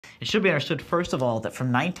It should be understood, first of all, that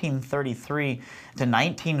from 1933 to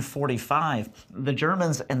 1945, the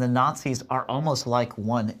Germans and the Nazis are almost like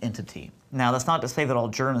one entity. Now, that's not to say that all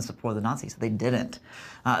Germans supported the Nazis. They didn't.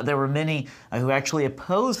 There were many who actually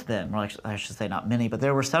opposed them, or I should say not many, but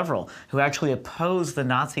there were several who actually opposed the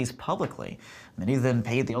Nazis publicly. Many of them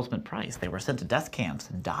paid the ultimate price. They were sent to death camps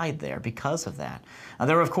and died there because of that.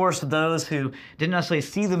 There were, of course, those who didn't necessarily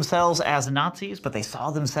see themselves as Nazis, but they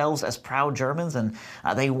saw themselves as proud Germans, and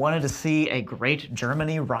they wanted to see a great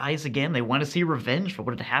Germany rise again. They wanted to see revenge for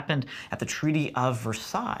what had happened at the Treaty of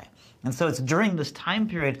Versailles. And so it's during this time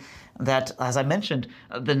period that, as I mentioned,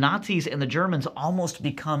 the Nazis and the Germans almost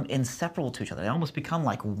become inseparable to each other. They almost become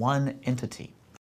like one entity.